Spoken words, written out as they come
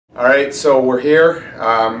Alright, so we're here.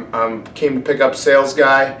 Came to pick up sales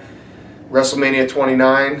guy, Wrestlemania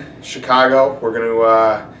 29, Chicago. We're going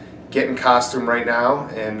to get in costume right now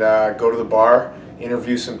and go to the bar,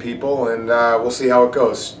 interview some people, and we'll see how it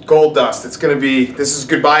goes. Gold Dust, it's going to be, this is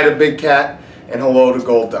goodbye to Big Cat and hello to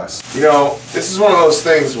Gold Dust. You know, this is one of those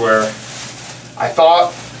things where I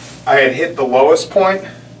thought I had hit the lowest point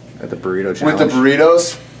at the burrito challenge. With the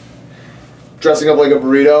burritos. Dressing up like a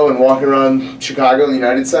burrito and walking around Chicago in the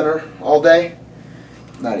United Center all day.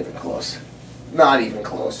 Not even close. Not even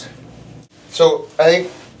close. So I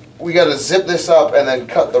think we gotta zip this up and then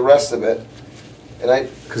cut the rest of it. And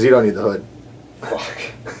because you don't need the hood. Fuck.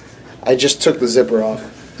 I just took the zipper off.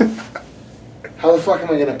 How the fuck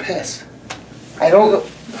am I gonna piss? I don't know.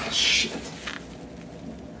 Oh, shit.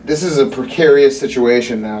 This is a precarious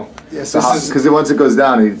situation now. Yeah, so because once it goes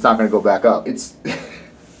down, it's not gonna go back up. It's.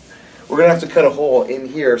 We're going to have to cut a hole in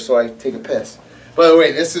here so I take a piss. By the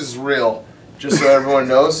way, this is real, just so everyone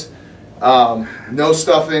knows. No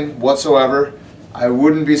stuffing whatsoever. I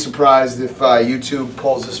wouldn't be surprised if YouTube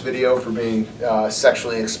pulls this video for being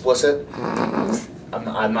sexually explicit.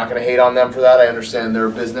 I'm not going to hate on them for that. I understand their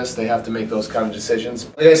business. They have to make those kind of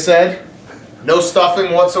decisions. Like I said, no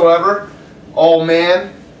stuffing whatsoever. All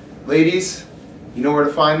man. Ladies, you know where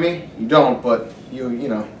to find me? You don't, but you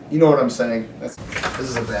know what I'm saying. This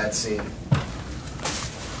is a bad scene.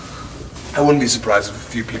 I wouldn't be surprised if a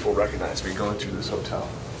few people recognize me going through this hotel.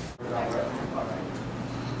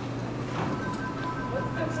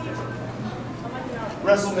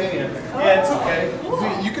 Wrestlemania. Yeah, it's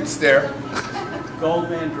okay. You can stare.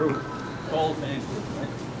 Goldman Group. Goldman Group, right?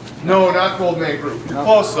 No, not Goldman Group. You're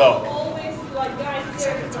close though.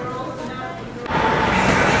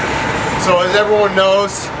 So as everyone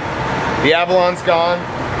knows, the Avalon's gone.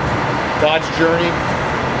 Dodge Journey,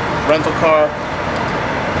 rental car.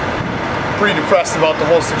 Pretty depressed about the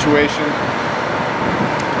whole situation.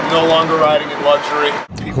 No longer riding in luxury.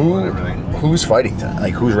 Who's fighting tonight?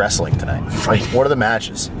 Like, who's wrestling tonight? Like, what are the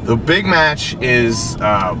matches? The big match is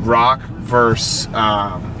Rock versus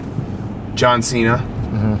John Cena.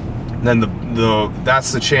 Mm-hmm. Then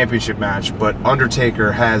that's the championship match. But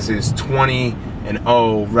Undertaker has his 20-0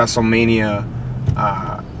 WrestleMania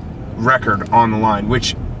record on the line,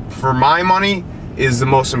 which, for my money, is the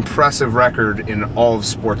most impressive record in all of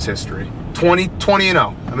sports history.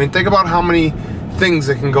 20-0. I mean, think about how many things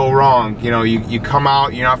that can go wrong. You know, you come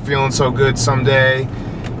out, you're not feeling so good someday.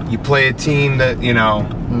 You play a team that, you know,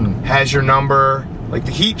 has your number. Like,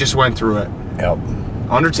 the Heat just went through it. Yep.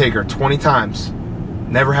 Undertaker 20 times.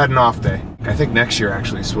 Never had an off day. I think next year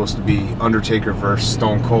actually is supposed to be Undertaker versus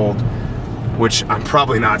Stone Cold, which I'm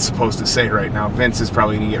probably not supposed to say right now. Vince is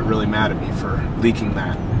probably gonna get really mad at me for leaking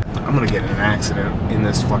that. I'm gonna get in an accident in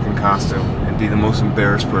this fucking costume and be the most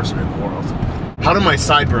embarrassed person in the world. How do my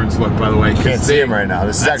sideburns look, by the way? You can't see them right now.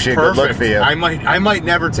 This is actually a good look for you. I might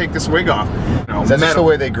never take this wig off. Is that just the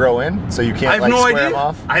way they grow in? So you can't like square them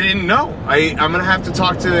off? I didn't know. I'm gonna have to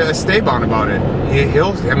talk to Esteban about it.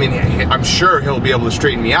 I'm sure he'll be able to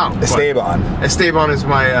straighten me out. Esteban. Esteban is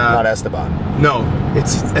my not Esteban. No,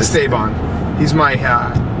 it's Esteban. He's my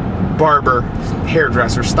barber,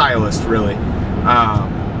 hairdresser, stylist, really.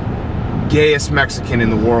 Gayest Mexican in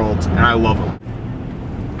the world, and I love him.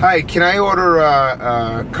 Hi, can I order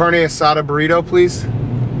a carne asada burrito, please?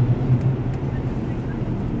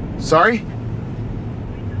 Sorry?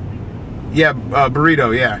 Yeah,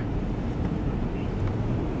 burrito, yeah.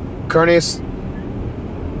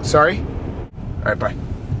 Sorry? Alright, bye.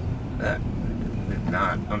 Did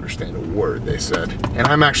not understand a word they said. And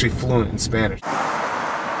I'm actually fluent in Spanish.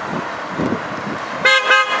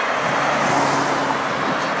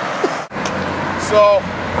 So,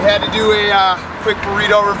 we had to do a quick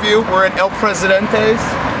burrito review. We're at El Presidente's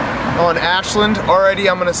on Ashland. Already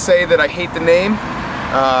I'm gonna say that I hate the name.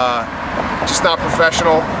 Just not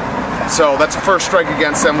professional. So that's a first strike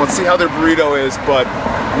against them. Let's see how their burrito is, but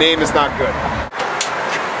name is not good.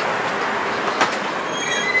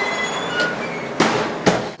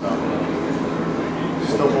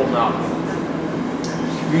 Still holding out.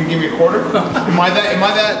 You can give me a quarter? Am I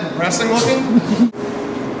that depressing looking?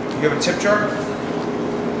 You have a tip jar?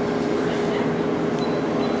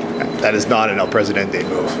 That is not an El Presidente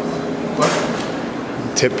move. What?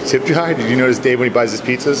 Tip jar? Did you notice Dave when he buys his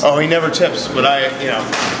pizzas? Oh, he never tips, but I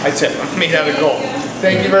tip. I'm made out of gold.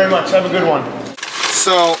 Thank you very much. Have a good one.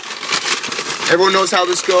 So, everyone knows how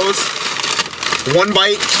this goes. One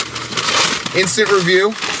bite, instant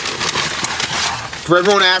review. For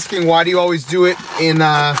everyone asking, why do you always do it in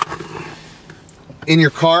your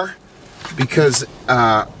car? Because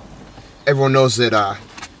everyone knows that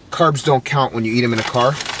carbs don't count when you eat them in a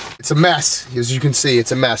car. It's a mess. As you can see,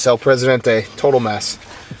 it's a mess. El Presidente, total mess.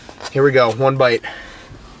 Here we go, one bite.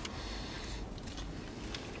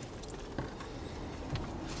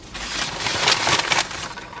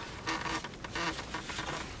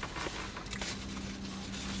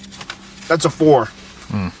 That's a 4.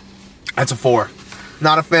 That's a 4.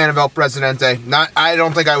 Not a fan of El Presidente. I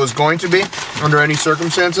don't think I was going to be under any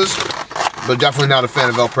circumstances, but definitely not a fan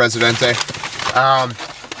of El Presidente.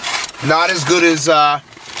 Not as good as,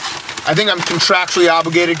 I think I'm contractually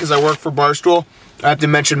obligated because I work for Barstool. I have to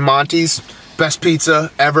mention Monty's, best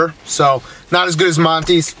pizza ever. So not as good as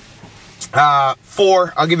Monty's.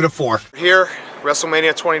 4, I'll give it a 4. Here,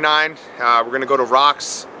 WrestleMania 29, we're gonna go to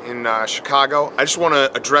Rock's in Chicago. I just wanna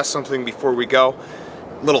address something before we go.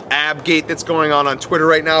 Little ab gate that's going on Twitter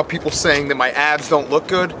right now. People saying that my abs don't look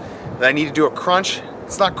good, that I need to do a crunch.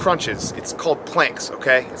 It's not crunches, it's called planks,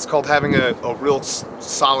 okay? It's called having a real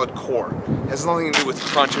solid core. It has nothing to do with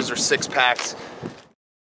crunches or six packs.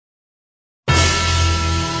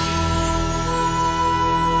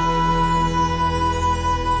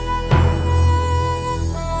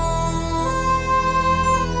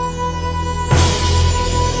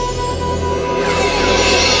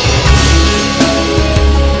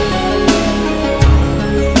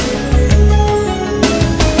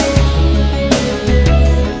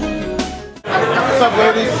 What's up,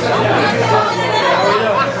 ladies?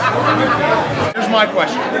 Here's my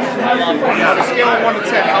question. On a scale of 1 to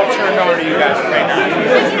 10, how turned on are you guys right now? I mean,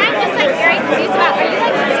 I'm just like very confused about, are you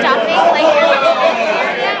like stuffing like your little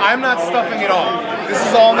area? I'm not stuffing at all. This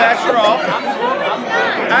is all natural.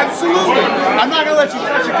 Absolutely. I'm not going to let you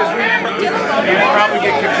touch it because we'd probably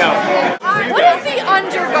get kicked out. What is the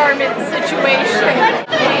undergarment situation? Like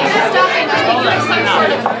stuffing, I think like some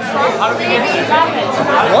sort of crumb, maybe?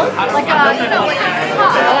 What? Like a, you know, like a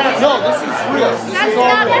cup. No, this is real. That's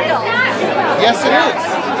not real. Yes, it is.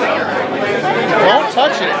 Don't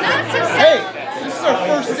touch it. Not to Hey, sound, this is our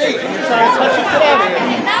first date and you're trying to touch it. Get out of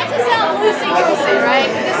here. not to sound loosey-goosey, right?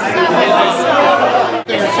 This is not like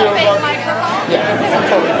this. Is this a fake microphone? Yeah,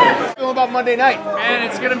 totally. Feel about Monday night? Man,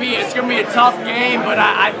 it's gonna be a tough game, but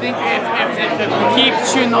I think if we keep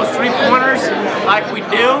shooting those 3-pointers like we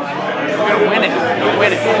do, we're gonna win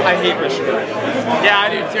it. I hate Michigan. Yeah, I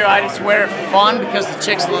do too. I just wear it for fun because the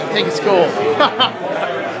chicks think it's cool.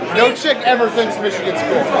 No chick ever thinks Michigan's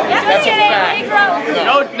cool. That's a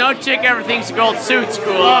fact. No chick ever thinks a gold suit's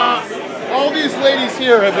cool. All these ladies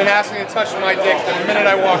here have been asking to touch my dick the minute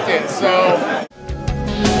I walked in, so.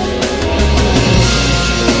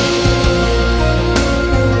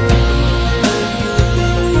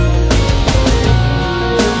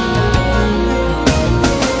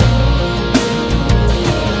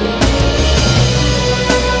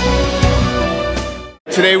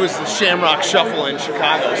 Today was the Shamrock Shuffle in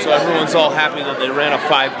Chicago, so everyone's all happy that they ran a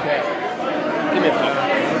 5K. Give me a phone.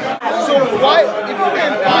 So why, if you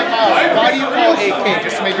ran 5 miles, why do you call it 8K?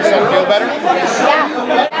 Just to make yourself feel better?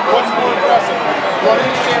 Yeah. What's more impressive?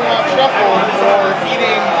 Running Shamrock Shuffle or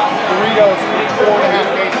eating Doritos for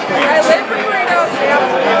 4.5 days straight? I live for burritos,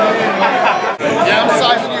 Yeah, I'm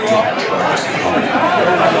sizing you up.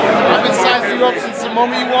 I've been sizing you up since the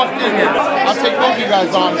moment you walked in here. I'll take both of you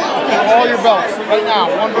guys on all your belts right now.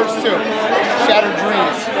 1 versus 2. Shattered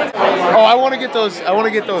dreams. Oh, I want to get those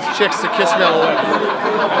chicks to kiss me on the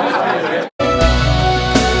lips.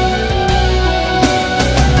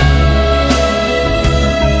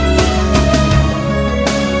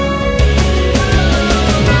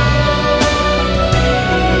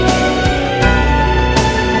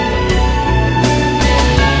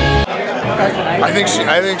 I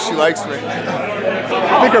think she likes me.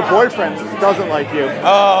 I think her boyfriend doesn't like you.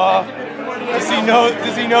 Does he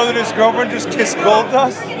know that his girlfriend just kissed gold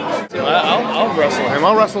dust? I'll wrestle him.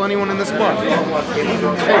 I'll wrestle anyone in this bar. Hey,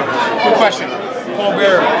 quick question. Paul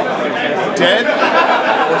Bearer, dead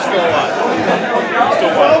or still alive?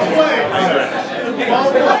 Still alive.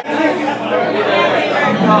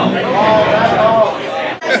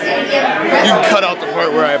 You can cut out the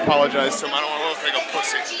part where I apologize to him. I don't want to look like a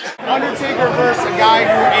pussy. Undertaker versus a guy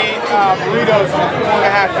who ate burritos for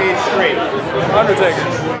 4.5 days straight. Undertaker.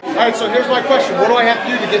 Alright, so here's my question. What do I have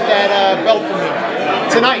to do to get that belt from you?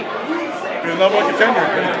 Tonight. You're the number 1 contender.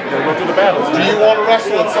 Gotta go through the battles. Do you want to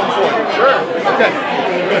wrestle at some point? Sure. Okay.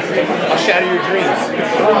 I'll shatter your dreams.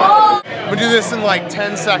 I'm gonna do this in like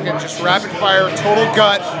 10 seconds. Just rapid fire, total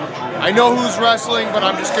gut. I know who's wrestling, but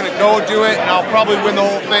I'm just gonna go do it, and I'll probably win the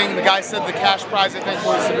whole thing. The guy said the cash prize, I think,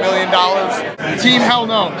 was $1 million. Team Hell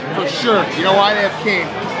No, for sure. You know why? They have King.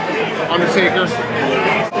 Undertaker,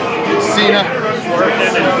 Cena,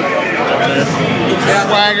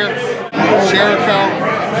 Swagger, Jericho.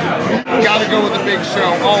 Gotta go with the Big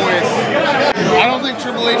Show, always. I don't think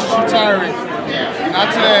Triple H is retiring.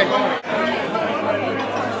 Not today.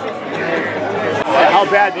 How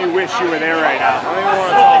bad do you wish you were there right now? I don't even want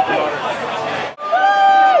to talk about it.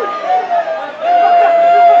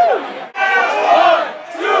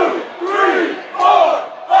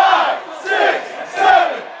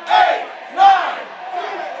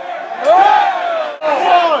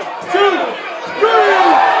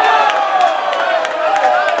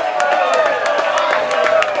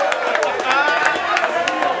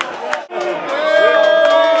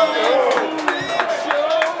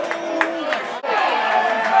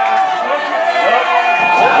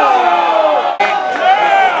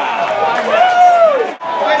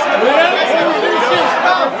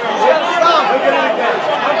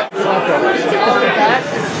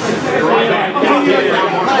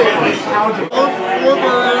 Four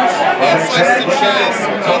burgers, 8 slices of cheese,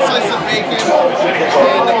 8 slices of bacon, and a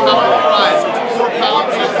pound of fries. It's 4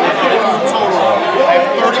 pounds of food total. I have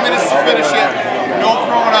 30 minutes to finish it. No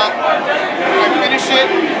throwing up. If I finish it,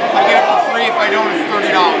 I get it for free. If I don't, it's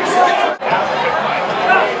 $30.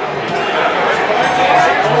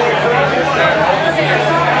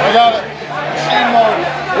 I got it. Machine mode.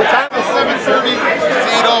 The time is 7:30 to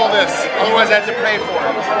eat all this. Otherwise, I have to pay for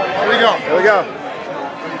it. Here we go. Here we go.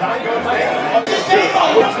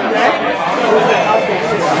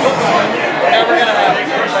 Never gonna happen.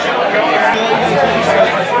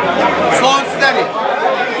 Slow and steady.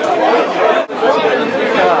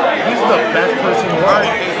 He's the best person in the world.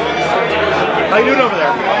 How you doing over there?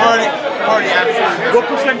 I'm already absolutely. What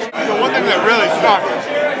percent? The one thing that really sucks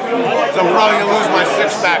is I'm probably gonna lose my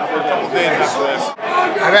 6-pack for a couple days after this.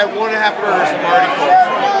 I've had 1.5 burgers. I'm already full.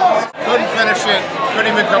 Couldn't finish it.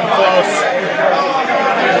 Couldn't even come close.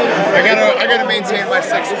 I gotta maintain my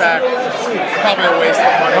 6-pack. It's probably a waste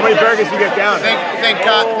of money. How many burgers do you get down? Thank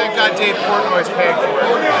God Dave Portnoy's paying for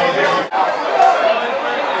it.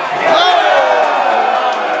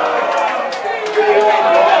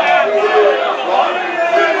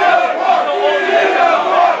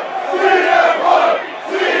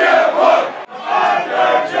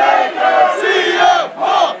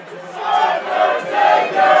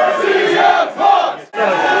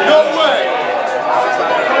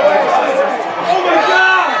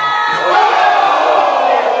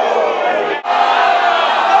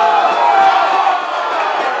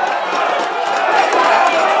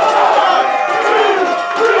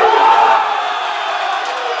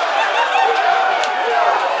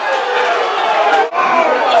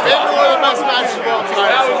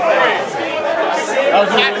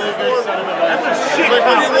 Like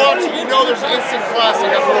when you watch it, you know there's an instant classic.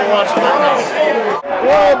 That's what we're watching right now.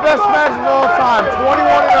 One of the best matches of all time.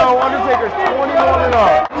 21-0. Undertaker's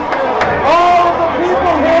 21-0. All of the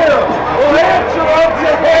people here will answer up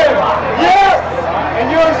to him. Yes! And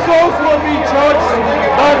your souls will be judged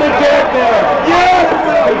by the dead there. Yes!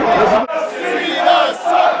 Cena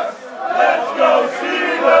sucks! Let's go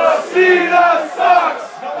Cena! Cena sucks!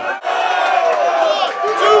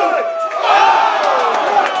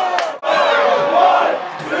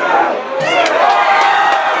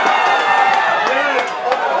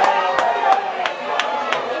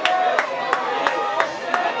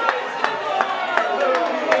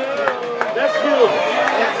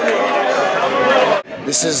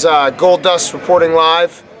 This is Goldust reporting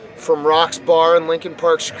live from Rock's Bar in Lincoln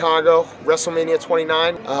Park, Chicago. Wrestlemania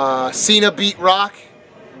 29. Cena beat Rock.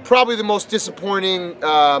 Probably the most disappointing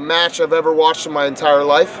match I've ever watched in my entire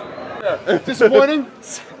life. Disappointing?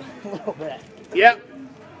 A little bit. Yep.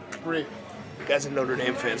 Agree. The guy's a Notre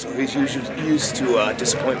Dame fan, so he's used to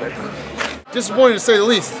disappointment. Disappointing to say the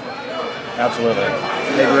least. Absolutely.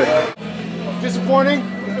 I agree. Disappointing?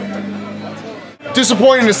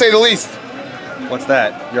 Disappointing to say the least. What's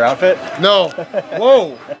that? Your outfit? No.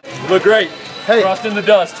 Whoa. Look great. Hey. Frost in the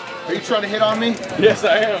dust. Are you trying to hit on me? Yes,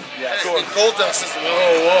 I am. Yeah, Goldust is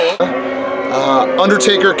whoa.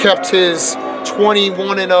 Undertaker kept his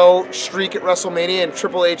 21-0 streak at WrestleMania, and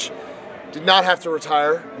Triple H did not have to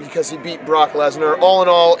retire because he beat Brock Lesnar. All in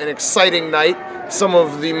all, an exciting night. Some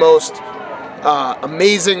of the most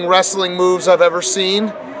amazing wrestling moves I've ever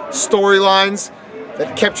seen. Storylines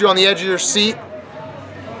that kept you on the edge of your seat.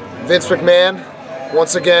 Vince McMahon,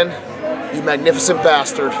 once again, you magnificent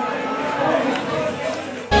bastard.